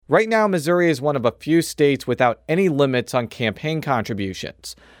Right now, Missouri is one of a few states without any limits on campaign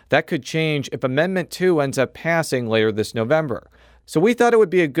contributions. That could change if Amendment 2 ends up passing later this November. So we thought it would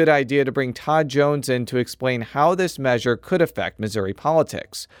be a good idea to bring Todd Jones in to explain how this measure could affect Missouri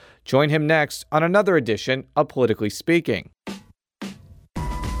politics. Join him next on another edition of Politically Speaking.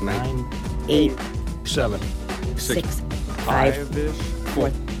 9, 8, 7, 6, 5, 4,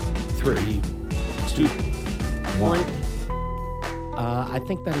 3, 2, 1. I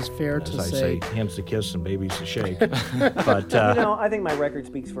think that is fair to As I say. say, hands to kiss and babies to shake. But I think my record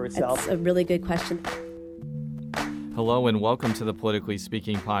speaks for itself. That's a really good question. Hello and welcome to the Politically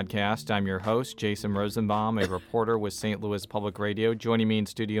Speaking podcast. I'm your host, Jason Rosenbaum, a reporter with St. Louis Public Radio. Joining me in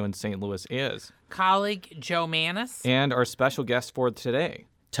studio in St. Louis is colleague Joe Mannies. And our special guest for today,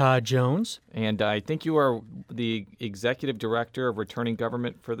 Todd Jones. And I think you are the Executive Director of Returning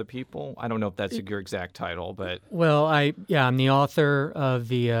Government for the People. I don't know if that's your exact title, but... Well, I'm the author of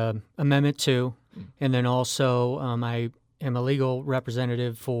the Amendment 2, and then also I am a legal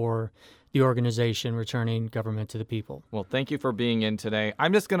representative for the organization Returning Government to the People. Well, thank you for being in today.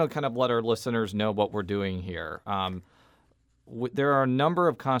 I'm just going to kind of let our listeners know what we're doing here. There are a number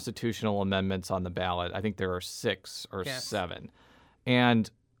of constitutional amendments on the ballot. I think there are 6 or 7. And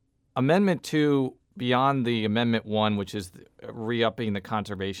Amendment 2, beyond the Amendment 1, which is re-upping the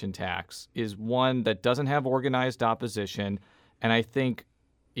conservation tax, is one that doesn't have organized opposition. And I think,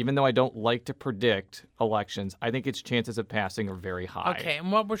 even though I don't like to predict elections, I think its chances of passing are very high. Okay,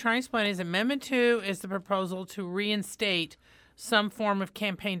 and what we're trying to explain is Amendment 2 is the proposal to reinstate some form of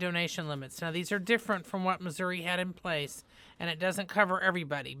campaign donation limits. Now, these are different from what Missouri had in place, and it doesn't cover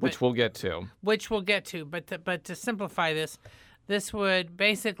everybody. Which we'll get to. But to simplify this would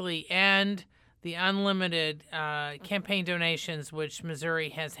basically end the unlimited campaign donations, which Missouri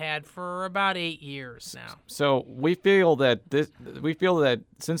has had for about 8 years now. So we feel that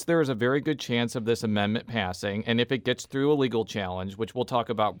since there is a very good chance of this amendment passing, and if it gets through a legal challenge, which we'll talk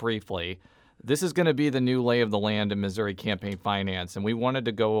about briefly, this is going to be the new lay of the land in Missouri campaign finance, and we wanted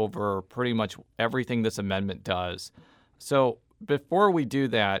to go over pretty much everything this amendment does. So before we do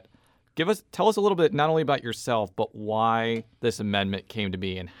that, tell us a little bit not only about yourself, but why this amendment came to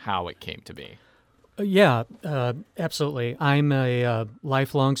be and how it came to be. Absolutely. I'm a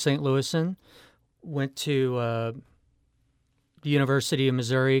lifelong St. Louisan. Went to the University of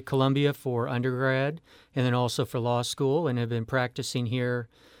Missouri, Columbia for undergrad, and then also for law school, and have been practicing here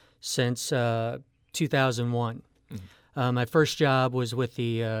since 2001. Mm-hmm. My first job was with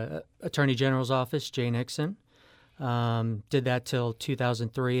the Attorney General's office, Jay Nixon. Did that till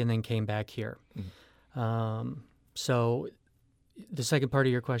 2003 and then came back here. Mm-hmm. So the second part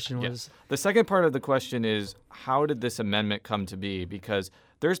of your question was? Yeah. The second part of the question is, how did this amendment come to be? Because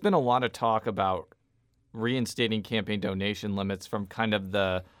there's been a lot of talk about reinstating campaign donation limits from kind of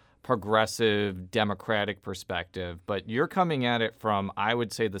the progressive democratic perspective, but you're coming at it from, I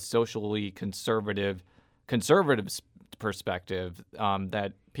would say, the socially conservative perspective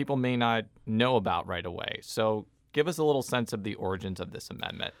that people may not know about right away. So give us a little sense of the origins of this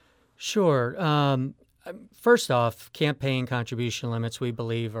amendment. Sure. First off, campaign contribution limits, we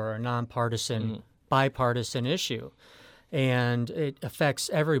believe, are a nonpartisan, bipartisan issue, and it affects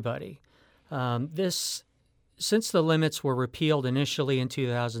everybody. Since the limits were repealed initially in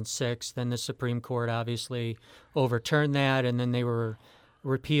 2006, then the Supreme Court obviously overturned that, and then they were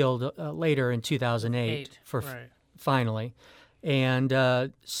repealed later in 2008 finally.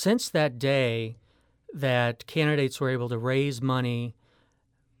 And since that day, that candidates were able to raise money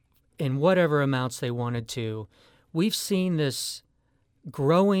in whatever amounts they wanted to, we've seen this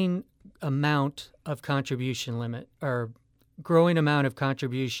growing amount of contribution limit, or growing amount of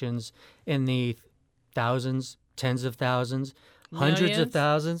contributions in the thousands, tens of thousands, hundreds of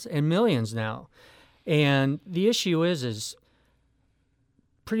thousands, and millions now. And the issue is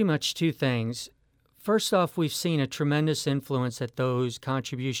pretty much two things. First off, we've seen a tremendous influence that those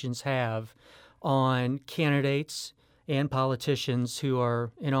contributions have on candidates and politicians who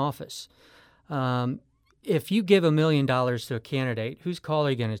are in office. If you give $1 million to a candidate, whose call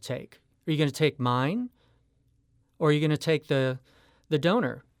are you going to take? Are you going to take mine, or are you going to take the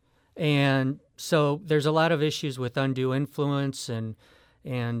donor? And so there's a lot of issues with undue influence and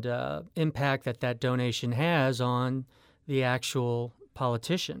impact that donation has on the actual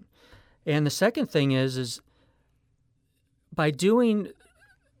politician. And the second thing is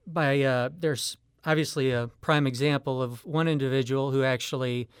there's obviously a prime example of one individual who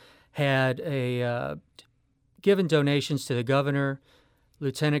actually had given donations to the governor,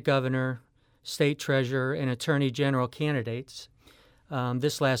 lieutenant governor, state treasurer, and attorney general candidates.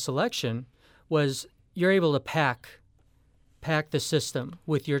 This last election was you're able to pack pack the system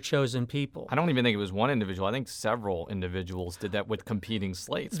with your chosen people. I don't even think it was one individual. I think several individuals did that with competing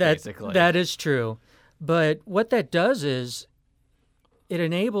slates, basically. That is true. But what that does is it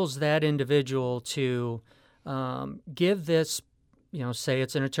enables that individual to give this, say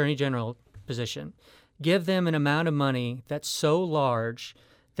it's an attorney general position, give them an amount of money that's so large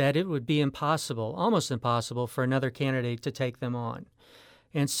that it would be impossible, almost impossible, for another candidate to take them on.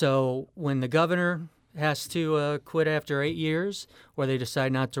 And so when the governor has to quit after 8 years, or they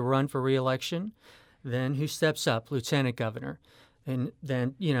decide not to run for re-election, then who steps up? Lieutenant governor. And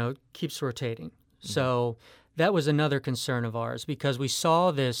then, keeps rotating. Mm-hmm. So that was another concern of ours, because we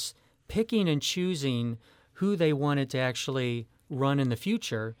saw this picking and choosing who they wanted to actually run in the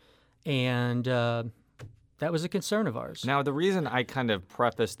future, and that was a concern of ours. Now, the reason I kind of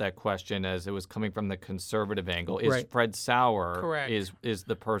prefaced that question as it was coming from the conservative angle is right. Fred Sauer Correct. is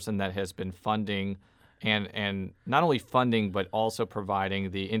the person that has been funding and not only funding but also providing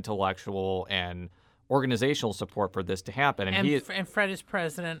the intellectual and organizational support for this to happen. And Fred is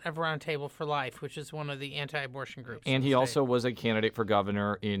president of Roundtable for Life, which is one of the anti-abortion groups. And he also was a candidate for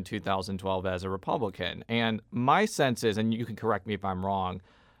governor in 2012 as a Republican. And my sense is, and you can correct me if I'm wrong,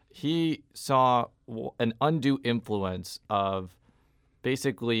 he saw an undue influence of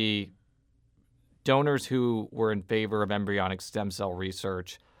basically donors who were in favor of embryonic stem cell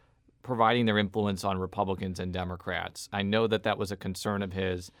research providing their influence on Republicans and Democrats. I know that was a concern of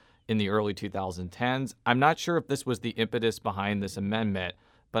his in the early 2010s. I'm not sure if this was the impetus behind this amendment,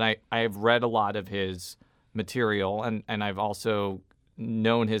 but I have read a lot of his material, and I've also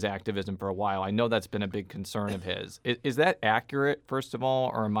known his activism for a while. I know that's been a big concern of his. Is that accurate, first of all,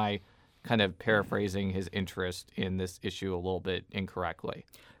 or am I kind of paraphrasing his interest in this issue a little bit incorrectly?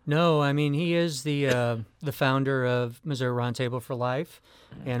 No, I mean, he is the founder of Missouri Roundtable for Life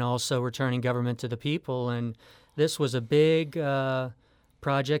and also Returning Government to the People. And this was a big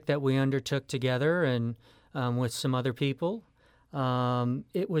project that we undertook together and with some other people.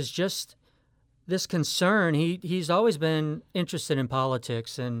 It was just this concern. He's always been interested in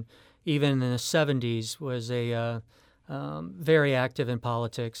politics, and even in the 70s was a very active in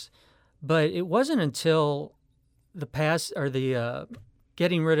politics. But it wasn't until the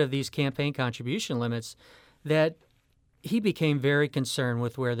getting rid of these campaign contribution limits that he became very concerned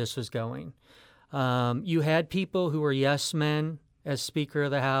with where this was going. You had people who were yes men as Speaker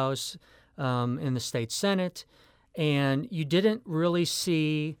of the House in the state Senate, and you didn't really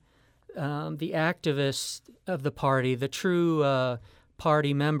see the activists of the party, the true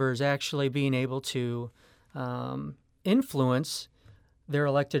party members, actually being able to influence their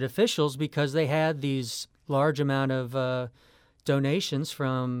elected officials because they had these large amount of donations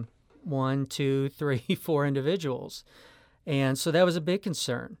from 1, 2, 3, 4 individuals. And so that was a big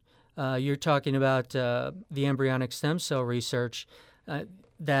concern. You're talking about the embryonic stem cell research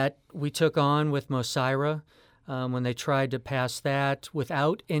that we took on with Mosira when they tried to pass that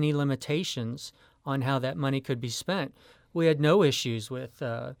without any limitations on how that money could be spent. We had no issues with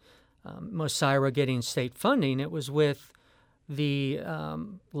Mosira getting state funding. It was with the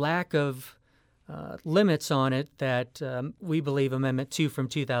lack of limits on it that we believe Amendment 2 from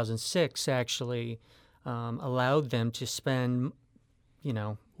 2006 actually allowed them to spend,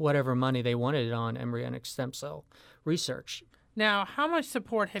 whatever money they wanted on embryonic stem cell research. Now, how much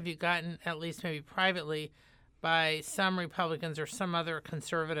support have you gotten, at least maybe privately, by some Republicans or some other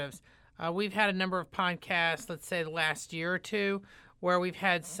conservatives? We've had a number of podcasts, let's say the last year or two, where we've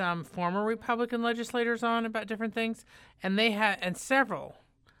had some former Republican legislators on about different things, and several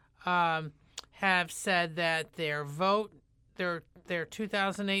have said that their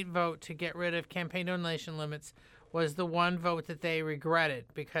 2008 vote to get rid of campaign donation limits was the one vote that they regretted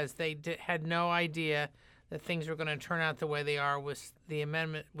because they had no idea that things were going to turn out the way they are with the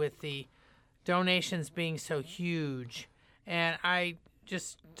amendment, with the donations being so huge. And I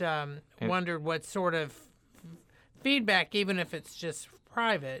just wondered what sort of feedback, even if it's just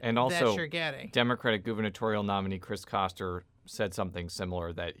private, and also, that you're getting. Democratic gubernatorial nominee Chris Koster said something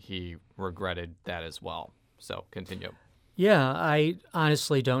similar, that he regretted that as well. So continue. Yeah, I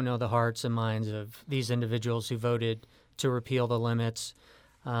honestly don't know the hearts and minds of these individuals who voted to repeal the limits.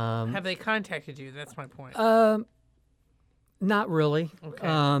 Have they contacted you? That's my point. Not really.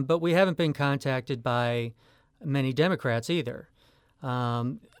 Okay. But we haven't been contacted by many Democrats either.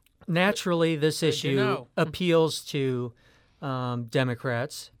 Naturally, this issue appeals to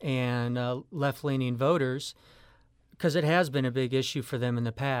Democrats and left-leaning voters because it has been a big issue for them in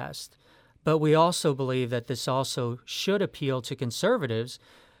the past. But we also believe that this also should appeal to conservatives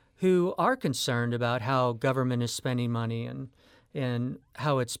who are concerned about how government is spending money and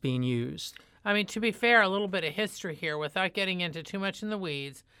how it's being used. I mean, to be fair, a little bit of history here without getting into too much in the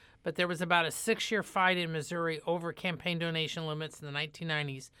weeds, but there was about a 6-year fight in Missouri over campaign donation limits in the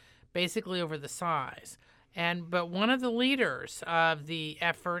 1990s, basically over the size. But one of the leaders of the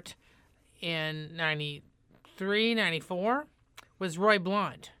effort in 93, 94 was Roy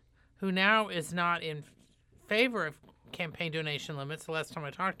Blunt, who now is not in favor of campaign donation limits, the last time I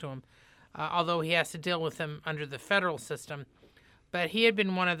talked to him, although he has to deal with them under the federal system. But he had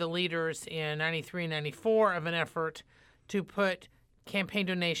been one of the leaders in 93, 94 of an effort to put campaign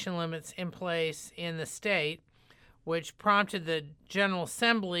donation limits in place in the state, which prompted the General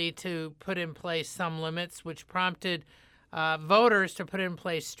Assembly to put in place some limits, which prompted voters to put in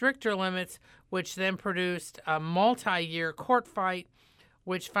place stricter limits, which then produced a multi-year court fight,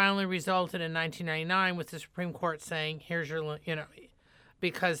 which finally resulted in 1999 with the Supreme Court saying, here's your,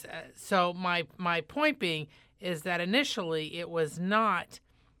 because, so my point being is that initially it was not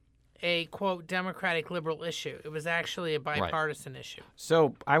a, quote, Democratic liberal issue. It was actually a bipartisan issue.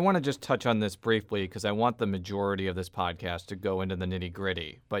 So I want to just touch on this briefly because I want the majority of this podcast to go into the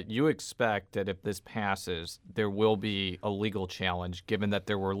nitty-gritty. But you expect that if this passes, there will be a legal challenge, given that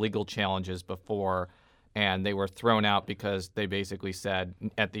there were legal challenges before and they were thrown out because they basically said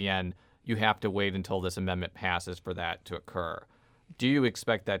at the end, you have to wait until this amendment passes for that to occur. Do you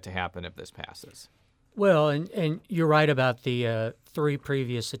expect that to happen if this passes? Well, and you're right about the 3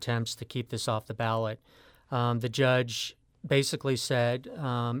 previous attempts to keep this off the ballot. The judge basically said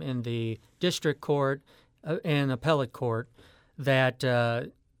in the district court and appellate court that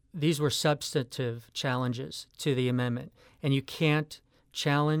these were substantive challenges to the amendment, and you can't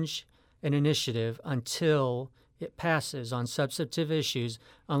challenge an initiative until it passes on substantive issues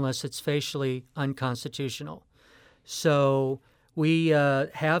unless it's facially unconstitutional. So we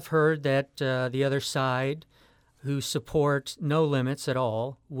have heard that the other side, who support no limits at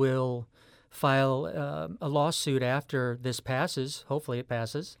all, will file a lawsuit after this passes. Hopefully it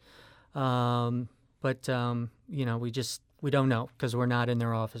passes. But we don't know because we're not in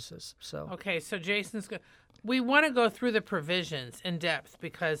their offices. So okay, so we want to go through the provisions in depth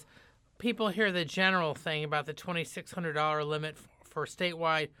because people hear the general thing about the $2,600 limit for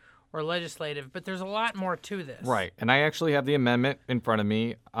statewide or legislative, but there's a lot more to this. Right, and I actually have the amendment in front of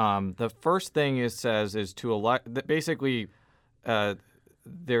me. The first thing it says is to elect. Basically,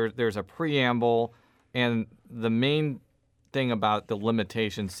 there's a preamble, and the main thing about the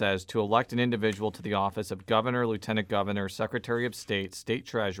limitation says to elect an individual to the office of governor, lieutenant governor, secretary of state, state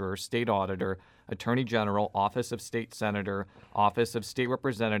treasurer, state auditor, attorney general, office of state senator, office of state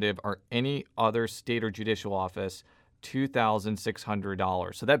representative, or any other state or judicial office,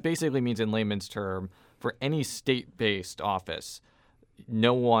 $2,600. So that basically means, in layman's term, for any state-based office,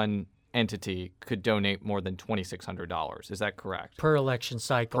 no one entity could donate more than $2,600. Is that correct? Per election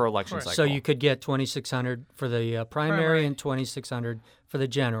cycle. Per election cycle. So you could get $2,600 for the primary and $2,600 for the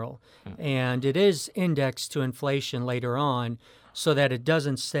general. And it is indexed to inflation later on so that it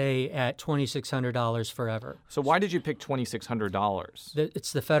doesn't stay at $2,600 forever. So why did you pick $2,600?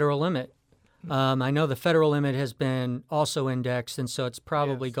 It's the federal limit. I know the federal limit has been also indexed, and so it's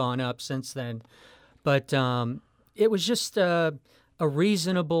probably gone up since then. But it was just a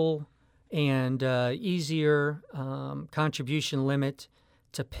reasonable and easier contribution limit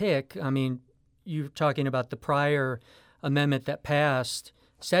to pick. I mean, you're talking about the prior amendment that passed,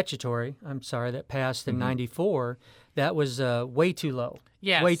 that passed in 94. That was way too low.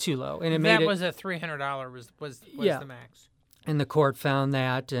 Yes. Way too low. And that was a $300 was the max. And the court found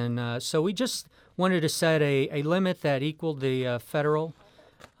that, and so we just wanted to set a limit that equaled the federal,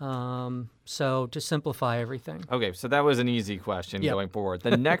 so to simplify everything. Okay, so that was an easy question going forward.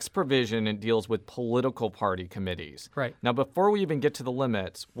 The next provision, it deals with political party committees. Right. Now, before we even get to the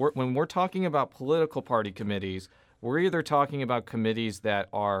limits, when we're talking about political party committees, we're either talking about committees that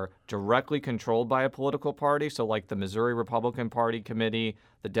are directly controlled by a political party, so like the Missouri Republican Party Committee,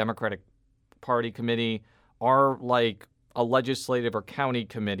 the Democratic Party Committee, or like a legislative or county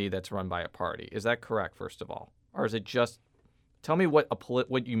committee that's run by a party. Is that correct, first of all? Or is it just – tell me what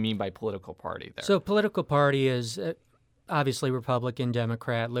you mean by political party there. So political party is obviously Republican,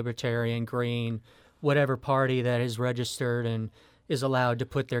 Democrat, Libertarian, Green, whatever party that is registered and is allowed to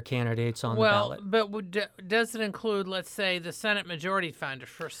put their candidates on the ballot. But does it include, let's say, the Senate Majority Fund,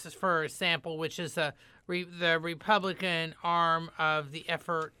 for example, which is the Republican arm of the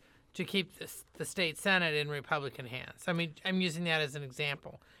effort to keep the state Senate in Republican hands? I mean, I'm using that as an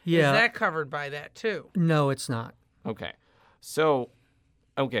example. Yeah. Is that covered by that, too? No, it's not. Okay. So,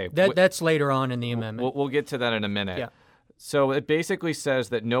 okay. That's later on in the amendment. We'll get to that in a minute. Yeah. So it basically says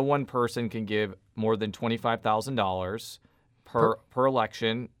that no one person can give more than $25,000 per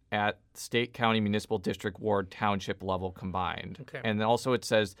election at state, county, municipal, district, ward, township level combined. Okay. And then also it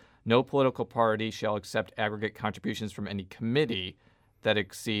says no political party shall accept aggregate contributions from any committee that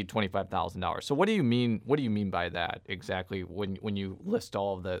exceed $25,000. So what do you mean? What do you mean by that exactly when you list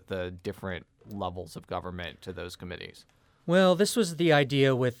all of the different levels of government to those committees? Well, this was the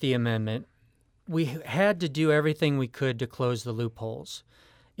idea with the amendment. We had to do everything we could to close the loopholes.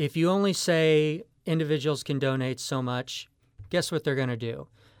 If you only say individuals can donate so much, guess what they're going to do?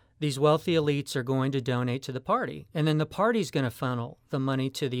 These wealthy elites are going to donate to the party, and then the party's going to funnel the money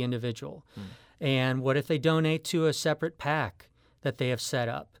to the individual. And what if they donate to a separate PAC that they have set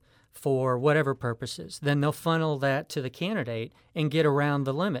up for whatever purposes? Then they'll funnel that to the candidate and get around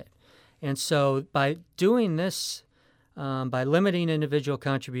the limit. And so by doing this, by limiting individual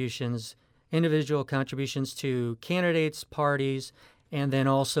contributions to candidates, parties, and then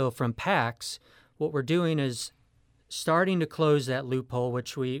also from PACs, what we're doing is starting to close that loophole,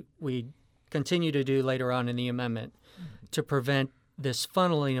 which we continue to do later on in the amendment, to prevent this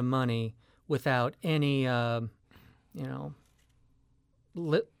funneling of money without any,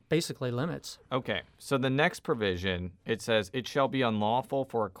 basically limits. Okay, so the next provision, it says, it shall be unlawful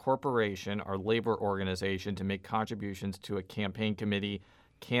for a corporation or labor organization to make contributions to a campaign committee,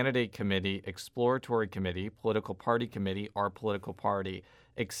 candidate committee, exploratory committee, political party committee, or political party,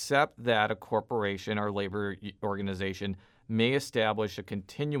 except that a corporation or labor organization may establish a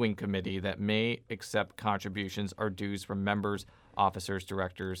continuing committee that may accept contributions or dues from members, officers,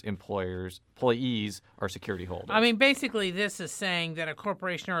 directors, employees, or security holders. I mean, basically, this is saying that a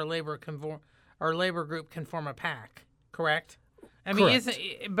corporation or a labor group can form a PAC, correct? I mean,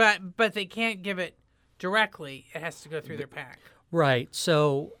 but they can't give it directly. It has to go through their PAC. Right.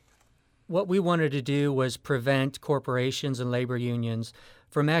 So what we wanted to do was prevent corporations and labor unions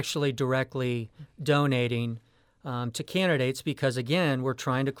from actually directly donating to candidates because, again, we're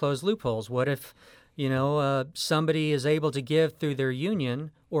trying to close loopholes. What if, somebody is able to give through their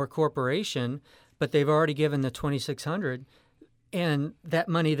union or corporation, but they've already given the $2,600, and that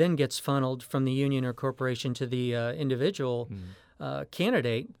money then gets funneled from the union or corporation to the individual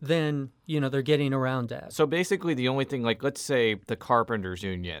candidate, then, they're getting around that. So basically the only thing, like let's say the Carpenters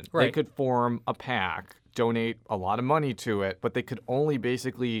Union, Right. They could form a PAC, donate a lot of money to it, but they could only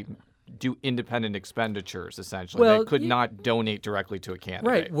basically do independent expenditures, essentially. Well, they could not donate directly to a candidate.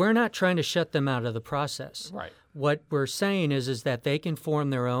 Right. We're not trying to shut them out of the process. Right. What we're saying is that they can form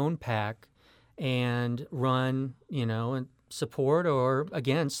their own PAC and run, and support or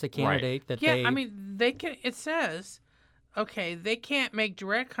against the candidate that they... Yeah, I mean, they can. It says, okay, they can't make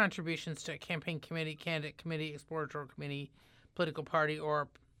direct contributions to a campaign committee, candidate committee, exploratory committee, political party, or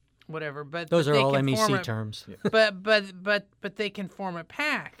whatever. But those are they all can MEC terms. But they can form a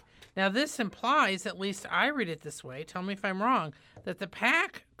PAC. Now, this implies, at least I read it this way, tell me if I'm wrong, that the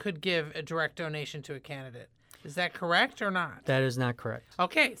PAC could give a direct donation to a candidate. Is that correct or not? That is not correct.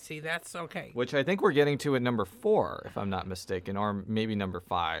 Okay, see, that's okay. Which I think we're getting to at number 4, if I'm not mistaken, or maybe number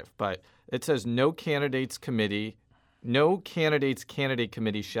 5. But it says no candidates candidate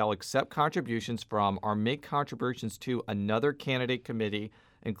committee shall accept contributions from or make contributions to another candidate committee,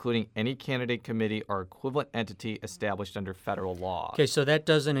 including any candidate committee or equivalent entity established under federal law. Okay, so that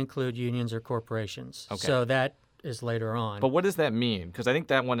doesn't include unions or corporations. Okay. So that is later on. But what does that mean? Because I think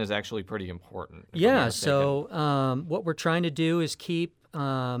that one is actually pretty important. Yeah, so what we're trying to do is keep,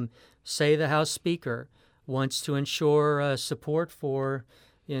 say the House Speaker wants to ensure support for,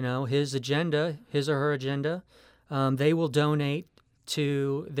 his agenda, his or her agenda. They will donate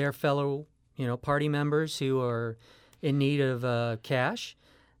to their fellow, party members who are in need of cash.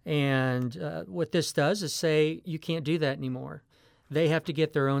 And what this does is say you can't do that anymore. They have to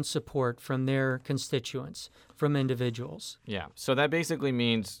get their own support from their constituents, from individuals. Yeah, so that basically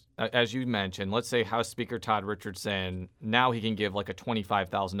means, as you mentioned, let's say House Speaker Todd Richardson, now he can give like a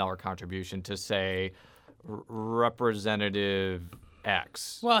 $25,000 contribution to, say, Representative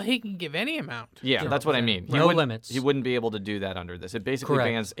X. Well, he can give any amount. Yeah, that's what I mean. No limits. He wouldn't be able to do that under this. It basically Correct.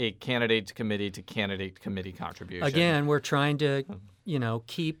 bans a candidate committee contribution. Again, we're trying to,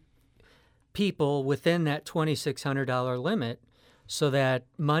 keep people within that $2,600 limit so that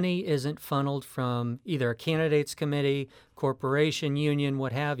money isn't funneled from either a candidates committee, corporation, union,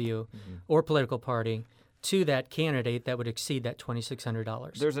 what have you, or political party to that candidate that would exceed that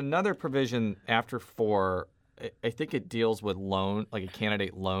 $2,600. There's another provision after 4. I think it deals with like a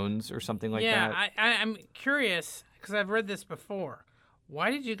candidate loans or something like that. Yeah, I'm curious because I've read this before.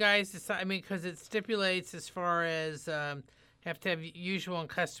 Why did you guys decide? I mean, because it stipulates as far as have to have usual and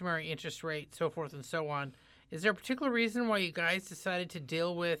customary interest rate, so forth and so on. Is there a particular reason why you guys decided to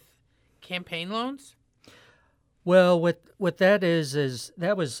deal with campaign loans? Well, what that is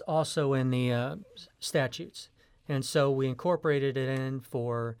that was also in the statutes, and so we incorporated it in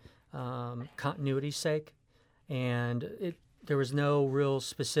for continuity's sake, and there was no real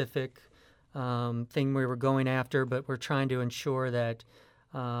specific thing we were going after, but we're trying to ensure that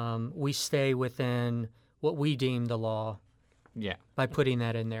we stay within what we deem the law. Yeah. By putting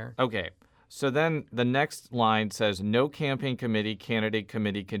that in there. Okay. So then the next line says no campaign committee, candidate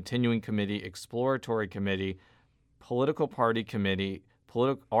committee, continuing committee, exploratory committee, political party committee,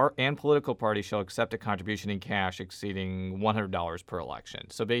 political party shall accept a contribution in cash exceeding $100 per election.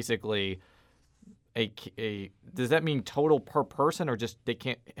 So basically, does that mean total per person, or just they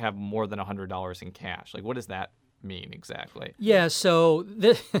can't have more than $100 in cash? Like, what does that mean exactly? Yeah. So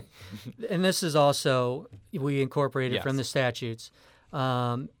and this is also we incorporated from the statutes.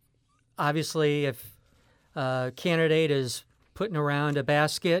 Obviously, if a candidate is putting around a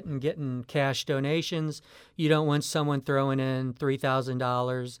basket and getting cash donations, you don't want someone throwing in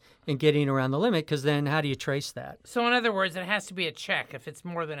 $3,000 and getting around the limit, because then how do you trace that? So in other words, it has to be a check if it's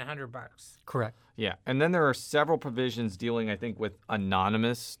more than $100. Correct. Yeah, and then there are several provisions dealing, I think, with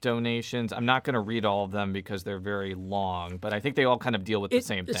anonymous donations. I'm not going to read all of them because they're very long, but I think they all kind of deal with the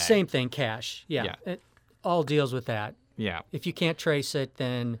same thing. Same thing, cash. Yeah. It all deals with that. Yeah. If you can't trace it,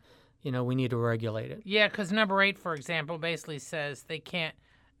 then we need to regulate it. Yeah, because number 8, for example, basically says they can't,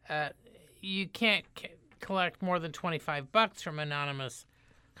 you can't collect more than $25 from anonymous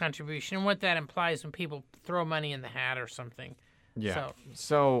contribution. And what that implies when people throw money in the hat or something. Yeah.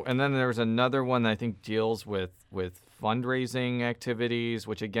 So and then there's another one that I think deals with fundraising activities,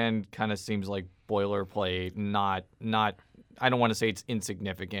 which again kind of seems like boilerplate. Not. I don't want to say it's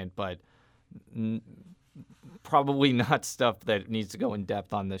insignificant, but probably not stuff that needs to go in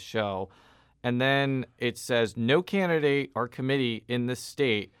depth on this show. And then it says no candidate or committee in this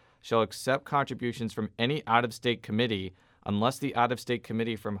state shall accept contributions from any out-of-state committee unless the out-of-state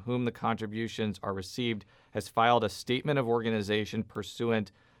committee from whom the contributions are received has filed a statement of organization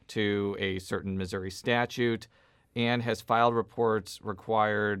pursuant to a certain Missouri statute and has filed reports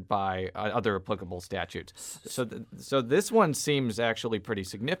required by other applicable statutes. So this one seems actually pretty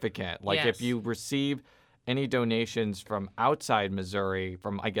significant. Like if you receive any donations from outside Missouri,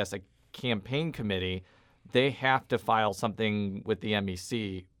 from, I guess, a campaign committee, they have to file something with the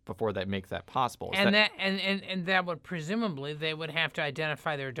MEC before that makes that possible. And that would presumably they would have to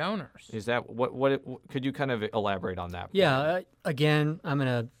identify their donors. Is that what could you kind of elaborate on that? Yeah, again, I'm going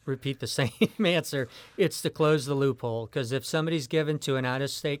to repeat the same answer. It's to close the loophole, because if somebody's given to an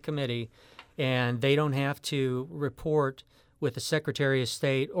out-of-state committee and they don't have to report with the Secretary of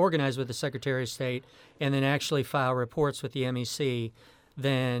State, organize with the Secretary of State, and then actually file reports with the MEC,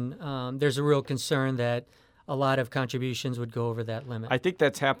 then there's a real concern that a lot of contributions would go over that limit. I think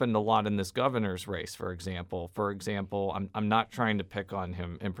that's happened a lot in this governor's race, for example. I'm not trying to pick on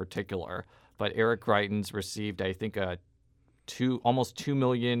him in particular, but Eric Greitens received, I think, almost $2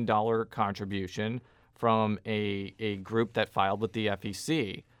 million contribution from a group that filed with the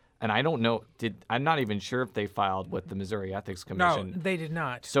FEC. And I don't know, I'm not even sure if they filed with the Missouri Ethics Commission. No, they did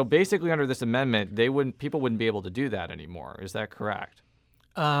not. So basically under this amendment, people wouldn't be able to do that anymore. Is that correct?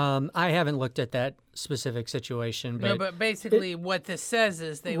 I haven't looked at that specific situation. But no, but basically what this says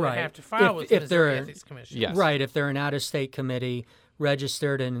is they would have to file with the Missouri Ethics Commission. Yes. Right, if they're an out-of-state committee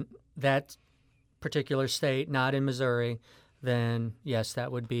registered in that particular state, not in Missouri, then yes,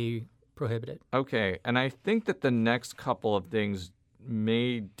 that would be prohibited. Okay, and I think that the next couple of things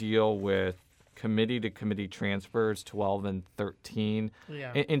may deal with committee-to-committee transfers 12 and 13.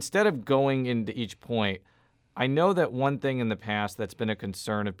 Yeah. Instead of going into each point, I know that one thing in the past that's been a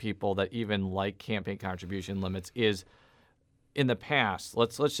concern of people that even like campaign contribution limits is, in the past,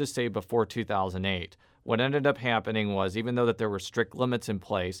 let's just say before 2008, what ended up happening was, even though that there were strict limits in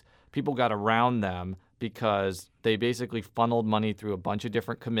place, people got around them because they basically funneled money through a bunch of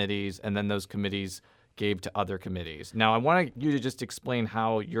different committees, and then those committees gave to other committees. Now, I want you to just explain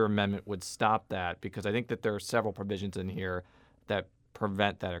how your amendment would stop that, because I think that there are several provisions in here that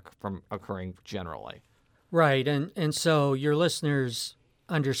prevent that from occurring generally. Right, and so your listeners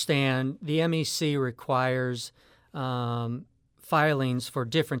understand the MEC requires filings for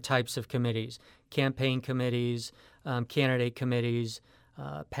different types of committees, campaign committees, candidate committees,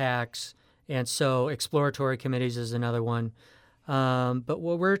 PACs, and so exploratory committees is another one. But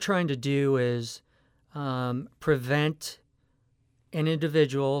what we're trying to do is prevent an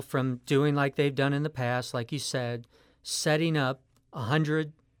individual from doing like they've done in the past, like you said, setting up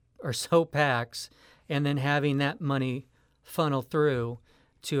 100 or so PACs and then having that money funnel through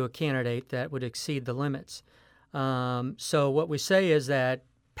to a candidate that would exceed the limits. So what we say is that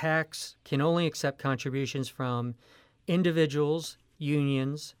PACs can only accept contributions from individuals,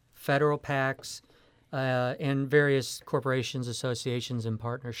 unions, federal PACs, and various corporations, associations, and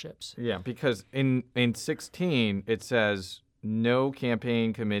partnerships. Yeah, because in 16 it says no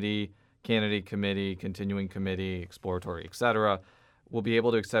campaign committee, candidate committee, continuing committee, exploratory, etc., will be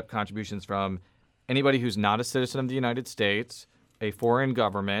able to accept contributions from anybody who's not a citizen of the United States, a foreign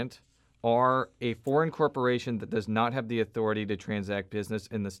government, or a foreign corporation that does not have the authority to transact business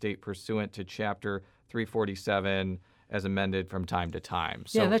in the state pursuant to Chapter 347 as amended from time to time.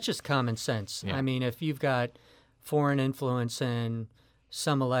 So, yeah, that's just common sense. Yeah. I mean, if you've got foreign influence in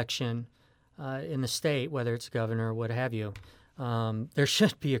some election in the state, whether it's governor or what have you, there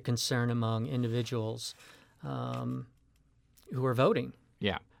should be a concern among individuals who are voting.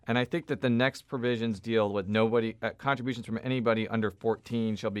 Yeah. And I think that the next provisions deal with contributions from anybody under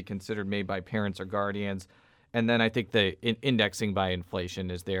 14 shall be considered made by parents or guardians. And then I think the indexing by inflation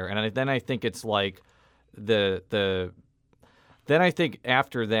is there. And then I think it's like then I think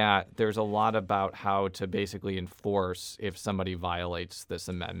after that, there's a lot about how to basically enforce if somebody violates this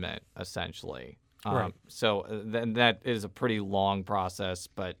amendment, essentially. Right. So then that is a pretty long process,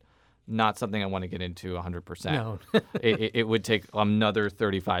 but not something I want to get into 100%. No. it would take another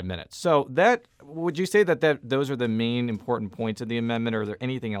 35 minutes. So would you say that those are the main important points of the amendment, or is there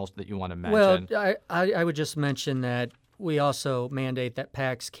anything else that you want to mention? Well, I would just mention that we also mandate that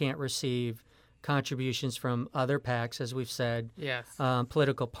PACs can't receive contributions from other PACs, as we've said. Yes.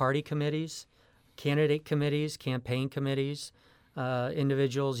 Political party committees, candidate committees, campaign committees,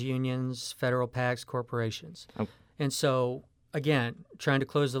 individuals, unions, federal PACs, corporations. Okay. And so, again, trying to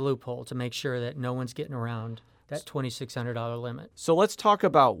close the loophole to make sure that no one's getting around that $2,600 limit. So let's talk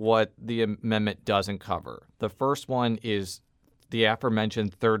about what the amendment doesn't cover. The first one is the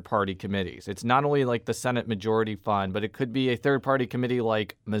aforementioned third-party committees. It's not only like the Senate Majority Fund, but it could be a third-party committee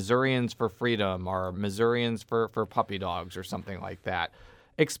like Missourians for Freedom or Missourians for puppy dogs or something like that.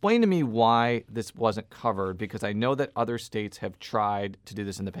 Explain to me why this wasn't covered, because I know that other states have tried to do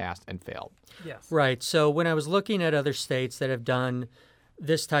this in the past and failed. Yes. Right. So when I was looking at other states that have done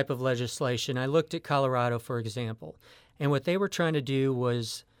this type of legislation, I looked at Colorado, for example, and what they were trying to do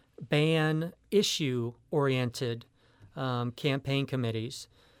was ban issue-oriented campaign committees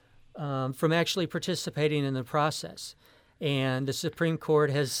from actually participating in the process. And the Supreme Court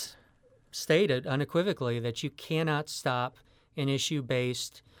has stated unequivocally that you cannot stop an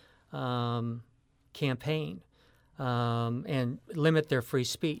issue-based campaign and limit their free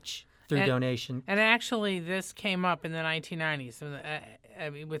speech through donation. And actually, this came up in the 1990s. I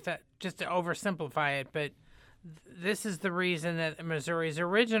mean, with that, just to oversimplify it, but this is the reason that Missouri's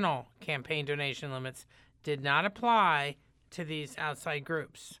original campaign donation limits did not apply to these outside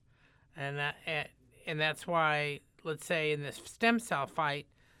groups, and that's why, let's say, in the stem cell fight,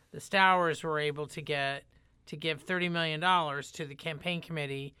 the Stowers were able to give $30 million to the campaign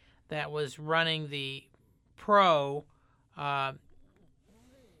committee that was running the pro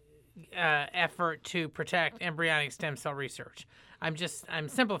effort to protect embryonic stem cell research. I'm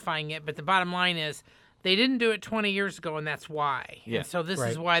simplifying it, but the bottom line is they didn't do it 20 years ago, and that's why. Yeah. And so this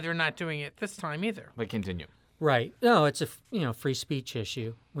is why they're not doing it this time either. But continue. Right. No, it's a free speech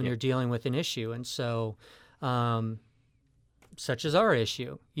issue when you're dealing with an issue, and so such as our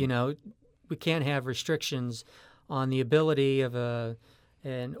issue, we can't have restrictions on the ability of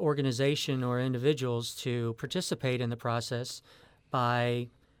an organization or individuals to participate in the process by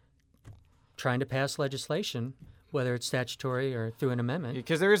trying to pass legislation, whether it's statutory or through an amendment.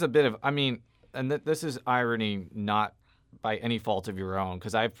 Because there is a bit of, and this is irony, not by any fault of your own,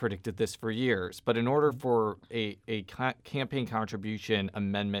 because I've predicted this for years. But in order for a campaign contribution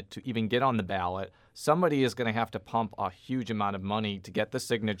amendment to even get on the ballot, somebody is going to have to pump a huge amount of money to get the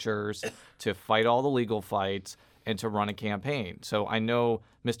signatures, to fight all the legal fights, and to run a campaign. So I know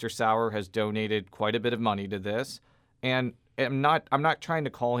Mr. Sauer has donated quite a bit of money to this, and I'm not trying to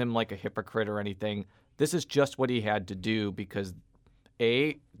call him like a hypocrite or anything. This is just what he had to do because,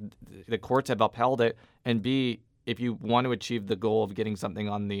 A, the courts have upheld it, and B, if you want to achieve the goal of getting something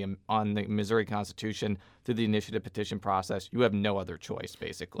on the Missouri Constitution through the initiative petition process, you have no other choice,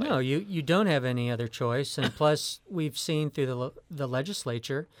 basically. No, you don't have any other choice. And plus, we've seen through the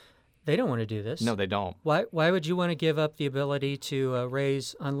legislature, they don't want to do this. No, they don't. Why would you want to give up the ability to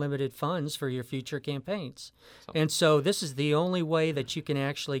raise unlimited funds for your future campaigns? And so this is the only way that you can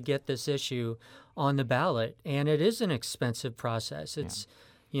actually get this issue on the ballot. And it is an expensive process. It's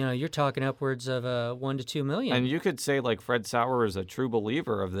you're talking upwards of $1 to $2 million. And you could say like Fred Sauer is a true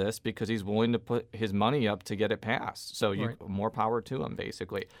believer of this because he's willing to put his money up to get it passed. So more power to him,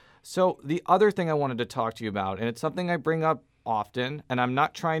 basically. So the other thing I wanted to talk to you about, and it's something I bring up often, and I'm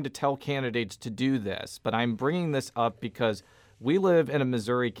not trying to tell candidates to do this, but I'm bringing this up because we live in a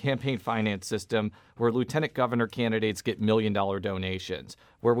Missouri campaign finance system where lieutenant governor candidates get $1 million donations,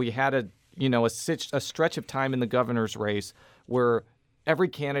 where we had a stretch of time in the governor's race where every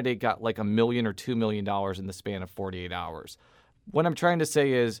candidate got like $1 million or $2 million in the span of 48 hours. What I'm trying to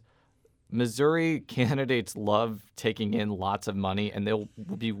say is Missouri candidates love taking in lots of money, and they'll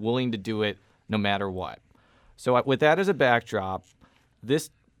be willing to do it no matter what. So with that as a backdrop, this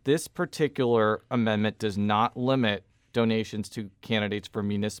particular amendment does not limit donations to candidates for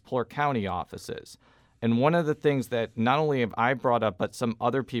municipal or county offices. And one of the things that not only have I brought up, but some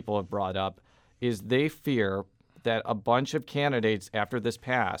other people have brought up, is they fear that a bunch of candidates after this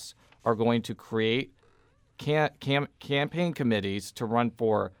pass are going to create campaign committees to run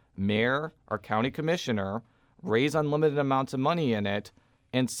for mayor or county commissioner, raise unlimited amounts of money in it,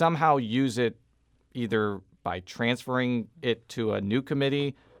 and somehow use it either by transferring it to a new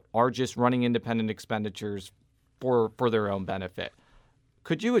committee or just running independent expenditures for their own benefit.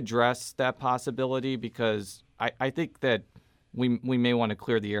 Could you address that possibility? Because I think that we may want to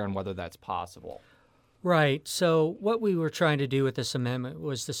clear the air on whether that's possible. Right. So what we were trying to do with this amendment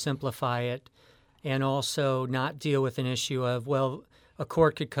was to simplify it and also not deal with an issue of, well, a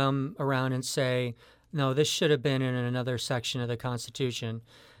court could come around and say, no, this should have been in another section of the Constitution,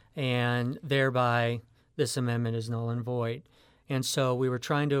 and thereby this amendment is null and void. And so we were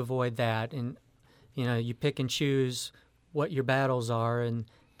trying to avoid that. And, you pick and choose what your battles are, and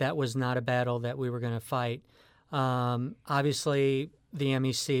that was not a battle that we were going to fight. Obviously, the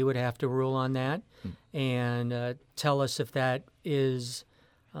MEC would have to rule on that and tell us if that is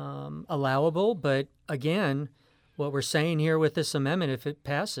allowable. But again, what we're saying here with this amendment, if it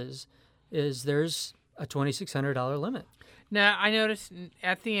passes, is there's a $2,600 limit. Now, I noticed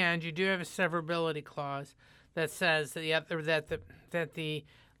at the end you do have a severability clause that says that the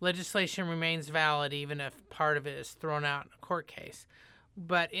legislation remains valid even if part of it is thrown out in a court case.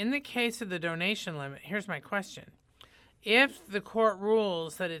 But in the case of the donation limit, here's my question. If the court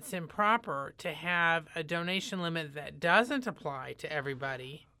rules that it's improper to have a donation limit that doesn't apply to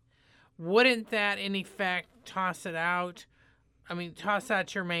everybody, wouldn't that in effect toss it out? I mean, toss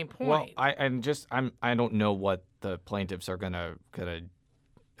out your main point. Well, I don't know what the plaintiffs are gonna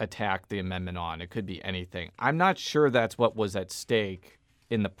attack the amendment on. It could be anything. I'm not sure that's what was at stake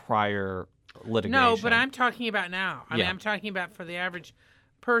in the prior litigation. No, but I'm talking about now. I mean, I'm talking about for the average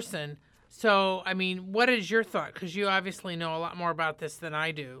person. So, I mean, what is your thought? Because you obviously know a lot more about this than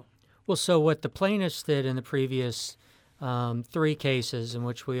I do. Well, so what the plaintiffs did in the previous 3 cases in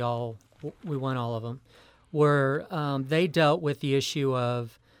which we won all of them, were they dealt with the issue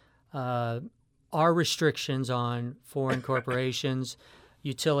of our restrictions on foreign corporations,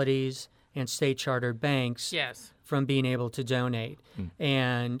 utilities, and state-chartered banks from being able to donate.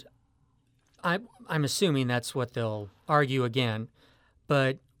 And I'm assuming that's what they'll argue again.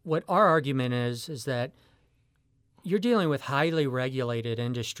 But what our argument is that you're dealing with highly regulated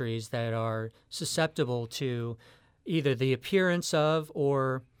industries that are susceptible to either the appearance of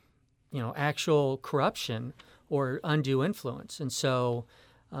or actual corruption or undue influence. And so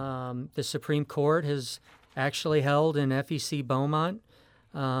the Supreme Court has actually held in FEC Beaumont,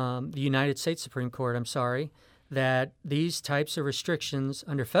 the United States Supreme Court, that these types of restrictions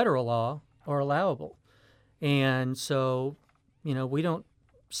under federal law are allowable. And so, we don't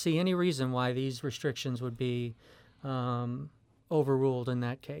see any reason why these restrictions would be overruled in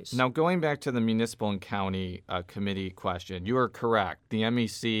that case. Now, going back to the municipal and county committee question, you are correct. The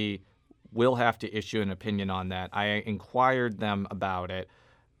MEC will have to issue an opinion on that. I inquired them about it.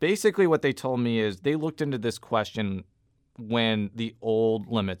 Basically, what they told me is they looked into this question when the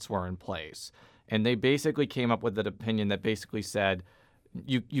old limits were in place. And they basically came up with an opinion that basically said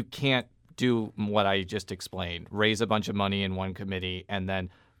you can't do what I just explained, raise a bunch of money in one committee and then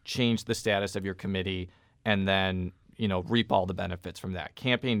change the status of your committee and then, reap all the benefits from that.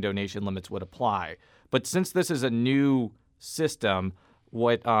 Campaign donation limits would apply. But since this is a new system,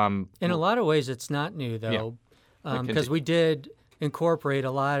 what in a lot of ways it's not new, though, because we did incorporate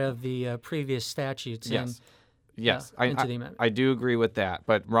a lot of the previous statutes into the amendment. I do agree with that.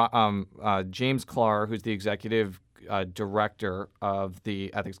 But James Clark, who's the executive director of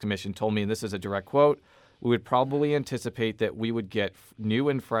the Ethics Commission, told me, and this is a direct quote, we would probably anticipate that we would get new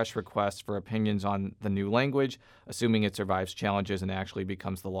and fresh requests for opinions on the new language, assuming it survives challenges and actually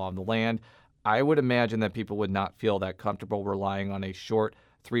becomes the law of the land. I would imagine that people would not feel that comfortable relying on a short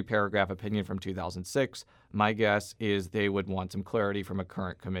 3-paragraph opinion from 2006. My guess is they would want some clarity from a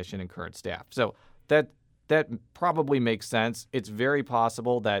current commission and current staff. So that probably makes sense. It's very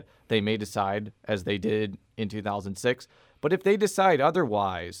possible that they may decide, as they did in 2006, But if they decide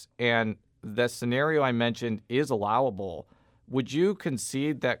otherwise, and the scenario I mentioned is allowable, would you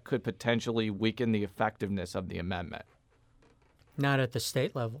concede that could potentially weaken the effectiveness of the amendment? Not at the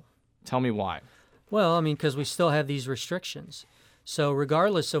state level. Tell me why. Well, I mean, because we still have these restrictions. So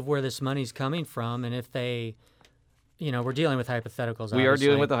regardless of where this money's coming from, and if they, we're dealing with hypotheticals. We are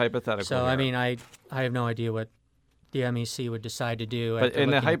dealing with a hypothetical. So, here. I mean, I have no idea what the MEC would decide to do. But in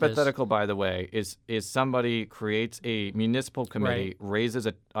the hypothetical, by the way, is somebody creates a municipal committee, raises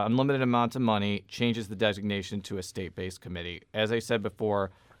an unlimited amount of money, changes the designation to a state-based committee. As I said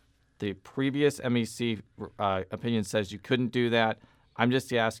before, the previous MEC opinion says you couldn't do that. I'm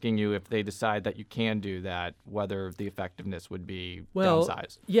just asking you if they decide that you can do that, whether the effectiveness would be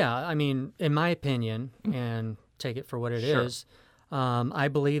downsized. Yeah, I mean, in my opinion, and take it for what it is, I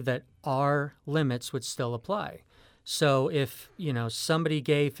believe that our limits would still apply. So if, somebody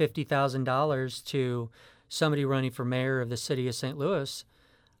gave $50,000 to somebody running for mayor of the city of St. Louis,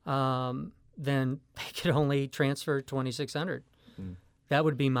 then they could only transfer $2,600. That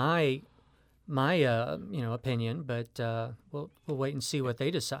would be my opinion, but we'll wait and see what they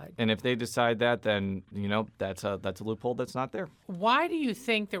decide. And if they decide that, then that's a loophole that's not there. Why do you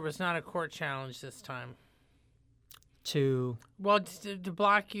think there was not a court challenge this time? To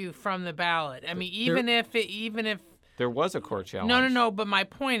block you from the ballot. I mean, even if there was a court challenge. No. But my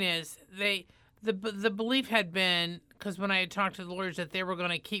point is, the belief had been, because when I had talked to the lawyers, that they were going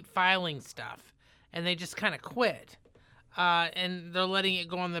to keep filing stuff, and they just kind of quit. And they're letting it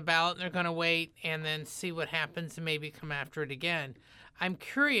go on the ballot, and they're going to wait and then see what happens and maybe come after it again. I'm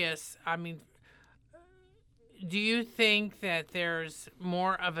curious, I mean, do you think that there's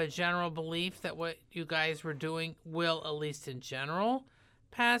more of a general belief that what you guys were doing will, at least in general,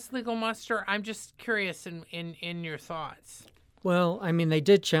 pass legal muster? I'm just curious in your thoughts. Well, I mean, they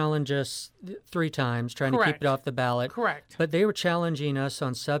did challenge us 3 times, trying to keep it off the ballot. Correct. But they were challenging us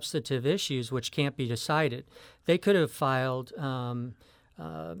on substantive issues which can't be decided. They could have filed,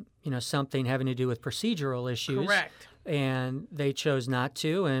 something having to do with procedural issues. Correct. And they chose not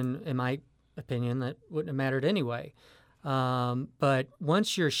to, and in my opinion, that wouldn't have mattered anyway. But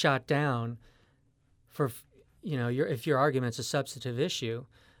once you're shot down for, if your argument's a substantive issue,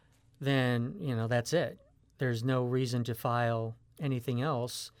 then, that's it. There's no reason to file anything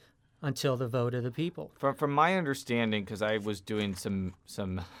else until the vote of the people. From my understanding, because I was doing some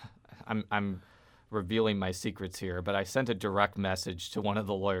I'm revealing my secrets here, but I sent a direct message to one of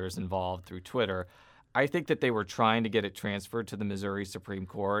the lawyers involved through Twitter. I think that they were trying to get it transferred to the Missouri Supreme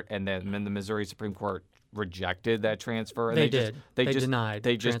Court, and then the Missouri Supreme Court rejected that transfer. And they denied.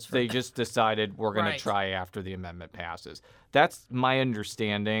 They just decided we're going to try after the amendment passes. That's my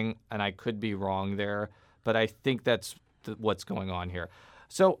understanding, and I could be wrong there, but I think that's what's going on here.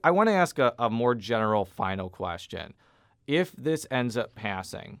 So I want to ask a more general final question. If this ends up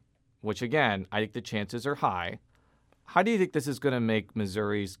passing, which again, I think the chances are high, how do you think this is going to make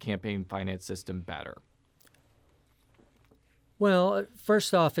Missouri's campaign finance system better? Well,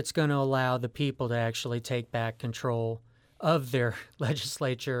 first off, it's going to allow the people to actually take back control of their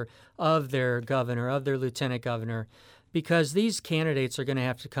legislature, of their governor, of their lieutenant governor, because these candidates are going to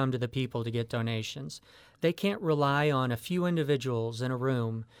have to come to the people to get donations. They can't rely on a few individuals in a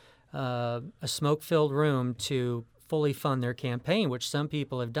room, a smoke-filled room, to fully fund their campaign, which some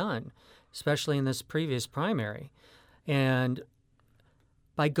people have done, especially in this previous primary. And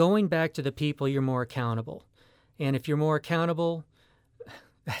by going back to the people, you're more accountable. And if you're more accountable,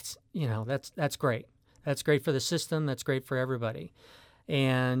 that's great. That's great for the system. That's great for everybody.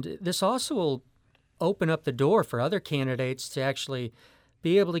 And this also will open up the door for other candidates to actually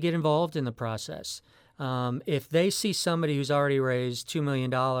be able to get involved in the process. If they see somebody who's already raised $2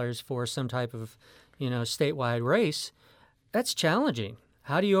 million for some type of, statewide race, that's challenging.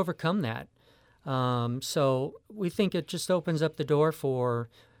 How do you overcome that? So we think it just opens up the door for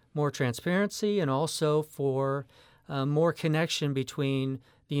more transparency and also for more connection between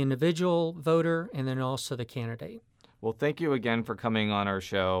the individual voter and then also the candidate. Well, thank you again for coming on our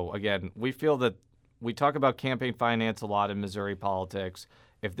show. Again, we feel that we talk about campaign finance a lot in Missouri politics.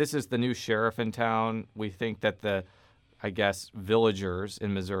 If this is the new sheriff in town, we think that the villagers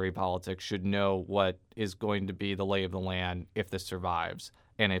in Missouri politics should know what is going to be the lay of the land if this survives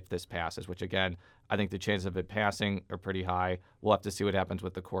and if this passes, which, again, I think the chances of it passing are pretty high. We'll have to see what happens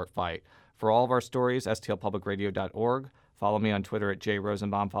with the court fight. For all of our stories, stlpublicradio.org. Follow me on Twitter at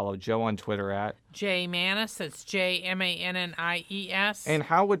 @JRosenbaum. Follow Joe on Twitter at @JMannies. That's JMannies. And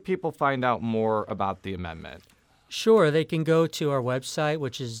how would people find out more about the amendment? Sure, they can go to our website,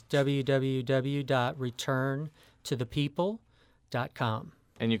 which is www.returntothepeople.com.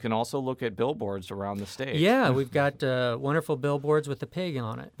 And you can also look at billboards around the state. Yeah, we've got wonderful billboards with the pig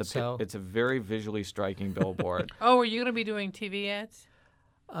on it. It's a very visually striking billboard. Oh, are you going to be doing TV ads?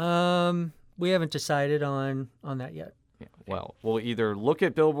 We haven't decided on that yet. Yeah, well, we'll either look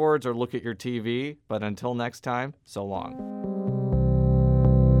at billboards or look at your TV, but until next time, so long.